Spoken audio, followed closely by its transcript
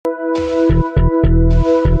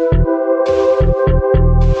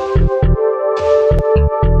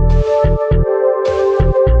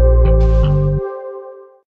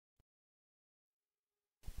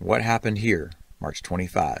What Happened Here, March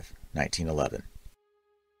 25, 1911.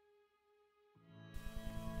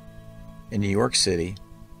 In New York City,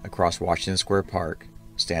 across Washington Square Park,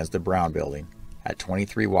 stands the Brown Building at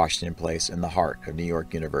 23 Washington Place in the heart of New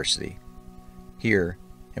York University. Here,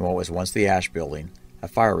 in what was once the Asch Building, a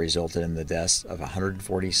fire resulted in the deaths of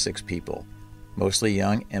 146 people, mostly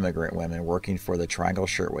young immigrant women working for the Triangle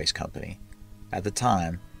Shirtwaist Company. At the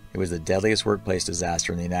time, it was the deadliest workplace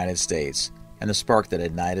disaster in the United States and the spark that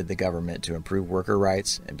ignited the government to improve worker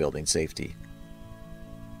rights and building safety.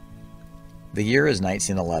 The year is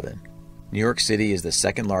 1911. New York City is the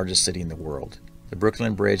second largest city in the world. The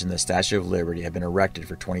Brooklyn Bridge and the Statue of Liberty have been erected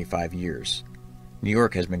for 25 years. New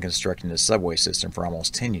York has been constructing a subway system for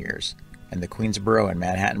almost 10 years, and the Queensboro and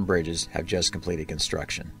Manhattan bridges have just completed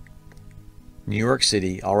construction. New York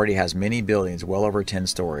City already has many buildings well over 10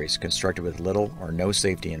 stories constructed with little or no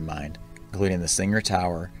safety in mind, including the Singer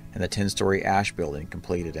Tower and the 10-story Asch Building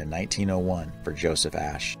completed in 1901 for Joseph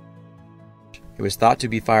Asch. It was thought to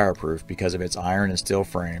be fireproof because of its iron and steel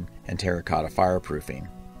frame and terracotta fireproofing.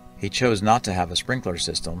 He chose not to have a sprinkler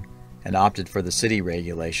system and opted for the city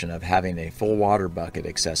regulation of having a full water bucket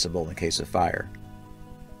accessible in case of fire.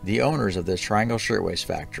 The owners of the Triangle Shirtwaist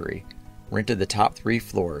Factory rented the top 3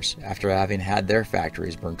 floors after having had their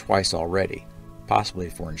factories burned twice already, possibly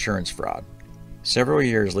for insurance fraud. Several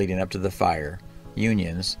years leading up to the fire,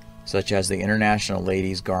 unions, such as the International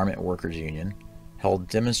Ladies Garment Workers Union, held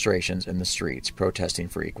demonstrations in the streets protesting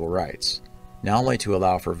for equal rights, not only to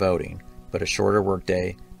allow for voting, but a shorter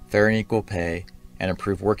workday, fair and equal pay, and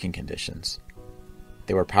improved working conditions.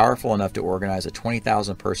 They were powerful enough to organize a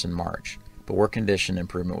 20,000-person march, but work condition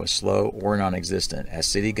improvement was slow or non-existent as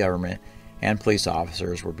city government and police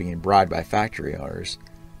officers were being bribed by factory owners,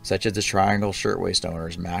 such as the Triangle Shirtwaist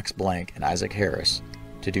owners Max Blank and Isaac Harris,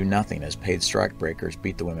 to do nothing as paid strikebreakers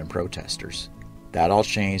beat the women protesters. That all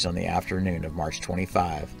changed on the afternoon of March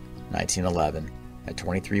 25, 1911, at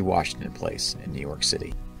 23 Washington Place in New York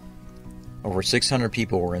City. Over 600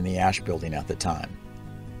 people were in the Asch Building at the time.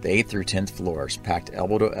 The 8th through 10th floors packed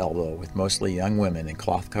elbow to elbow with mostly young women in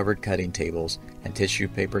cloth-covered cutting tables and tissue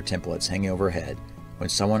paper templates hanging overhead when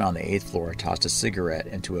someone on the 8th floor tossed a cigarette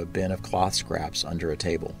into a bin of cloth scraps under a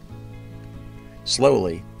table.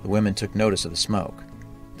 Slowly, the women took notice of the smoke.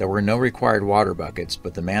 There were no required water buckets,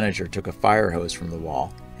 but the manager took a fire hose from the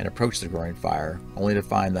wall and approached the growing fire, only to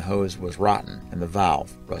find the hose was rotten and the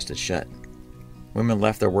valve rusted shut. Women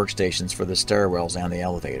left their workstations for the stairwells and the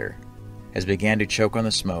elevator. As they began to choke on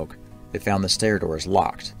the smoke, they found the stair doors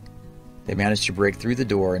locked. They managed to break through the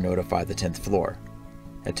door and notify the 10th floor.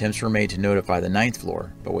 Attempts were made to notify the 9th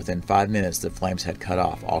floor, but within 5 minutes the flames had cut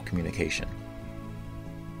off all communication.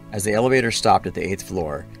 As the elevator stopped at the 8th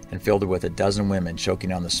floor and filled with a dozen women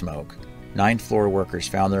choking on the smoke, 9th floor workers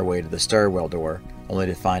found their way to the stairwell door, only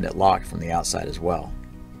to find it locked from the outside as well.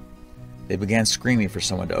 They began screaming for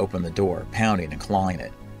someone to open the door, pounding and clawing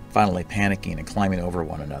it, finally panicking and climbing over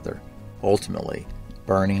one another, ultimately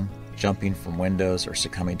burning, jumping from windows, or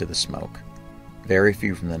succumbing to the smoke. Very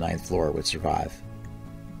few from the 9th floor would survive.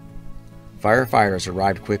 Firefighters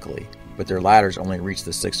arrived quickly, but their ladders only reached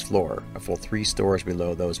the 6th floor, a full 3 stories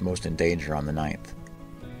below those most in danger on the 9th.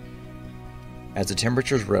 As the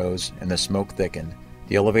temperatures rose and the smoke thickened,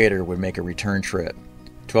 the elevator would make a return trip.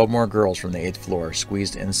 12 more girls from the 8th floor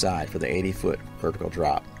squeezed inside for the 80-foot vertical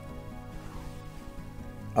drop.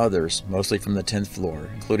 Others, mostly from the 10th floor,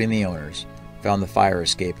 including the owners, found the fire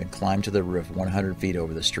escape and climbed to the roof 100 feet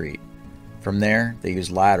over the street. From there, they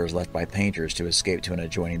used ladders left by painters to escape to an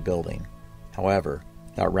adjoining building. However,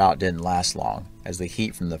 that route didn't last long, as the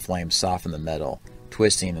heat from the flames softened the metal,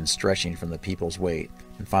 twisting and stretching from the people's weight,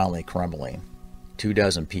 and finally crumbling.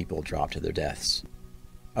 24 people dropped to their deaths.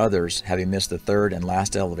 Others, having missed the 3rd and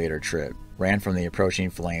last elevator trip, ran from the approaching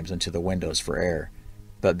flames into the windows for air,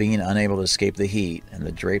 but being unable to escape the heat and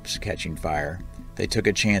the drapes catching fire, they took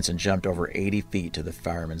a chance and jumped over 80 feet to the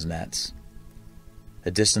firemen's nets.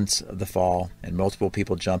 The distance of the fall and multiple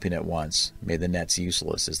people jumping at once made the nets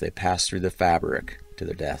useless as they passed through the fabric to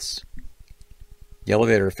their deaths. The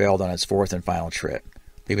elevator failed on its 4th and final trip,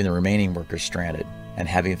 leaving the remaining workers stranded, and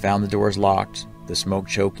having found the doors locked, the smoke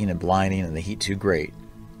choking and blinding and the heat too great,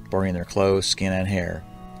 burning their clothes, skin, and hair,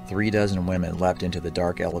 36 women leapt into the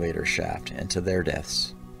dark elevator shaft and to their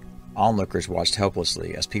deaths. Onlookers watched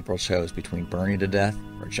helplessly as people chose between burning to death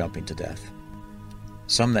or jumping to death.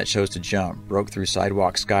 Some that chose to jump broke through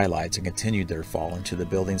sidewalk skylights and continued their fall into the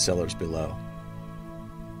building cellars below.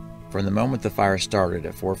 From the moment the fire started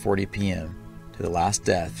at 4:40 p.m. to the last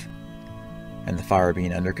death, and the fire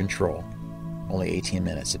being under control, only 18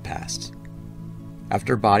 minutes had passed.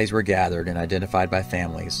 After bodies were gathered and identified by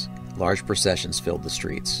families, large processions filled the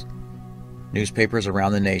streets. Newspapers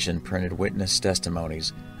around the nation printed witness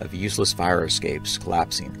testimonies of useless fire escapes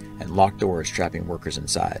collapsing and locked doors trapping workers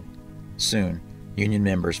inside. Soon, union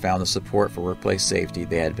members found the support for workplace safety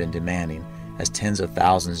they had been demanding as tens of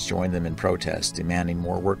thousands joined them in protest demanding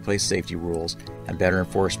more workplace safety rules and better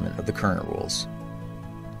enforcement of the current rules.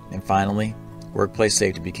 And finally, workplace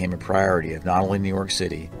safety became a priority of not only New York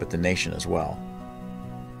City, but the nation as well.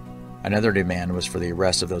 Another demand was for the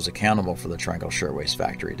arrest of those accountable for the Triangle Shirtwaist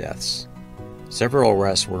factory deaths. Several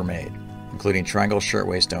arrests were made, including Triangle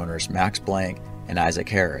Shirtwaist owners Max Blank and Isaac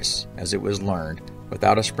Harris, as it was learned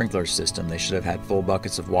without a sprinkler system they should have had full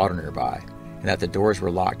buckets of water nearby, and that the doors were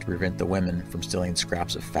locked to prevent the women from stealing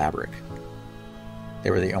scraps of fabric. They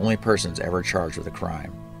were the only persons ever charged with a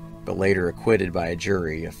crime, but later acquitted by a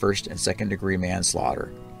jury of first and second degree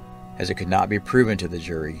manslaughter, as it could not be proven to the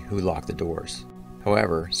jury who locked the doors.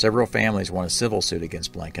 However, several families won a civil suit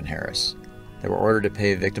against Blank and Harris. They were ordered to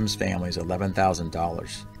pay victims' families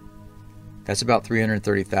 $11,000. That's about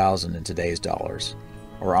 $330,000 in today's dollars,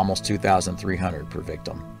 or almost $2,300 per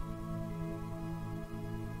victim.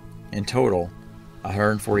 In total,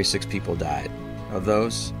 146 people died. Of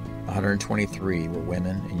those, 123 were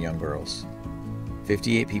women and young girls.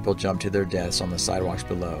 58 people jumped to their deaths on the sidewalks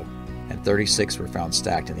below, and 36 were found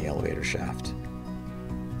stacked in the elevator shaft.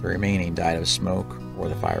 The remaining died of smoke or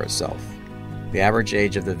the fire itself. The average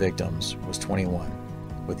age of the victims was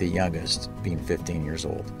 21, with the youngest being 15 years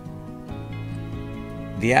old.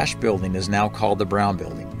 The Asch Building is now called the Brown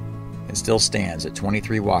Building and still stands at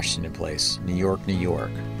 23 Washington Place, New York, New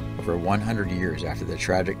York, over 100 years after the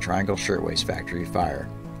tragic Triangle Shirtwaist Factory fire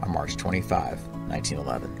on March 25,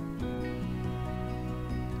 1911.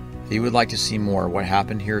 If you would like to see more What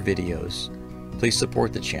Happened Here videos, please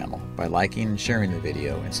support the channel by liking and sharing the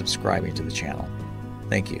video and subscribing to the channel.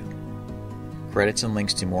 Thank you. Credits and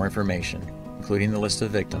links to more information, including the list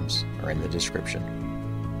of victims, are in the description.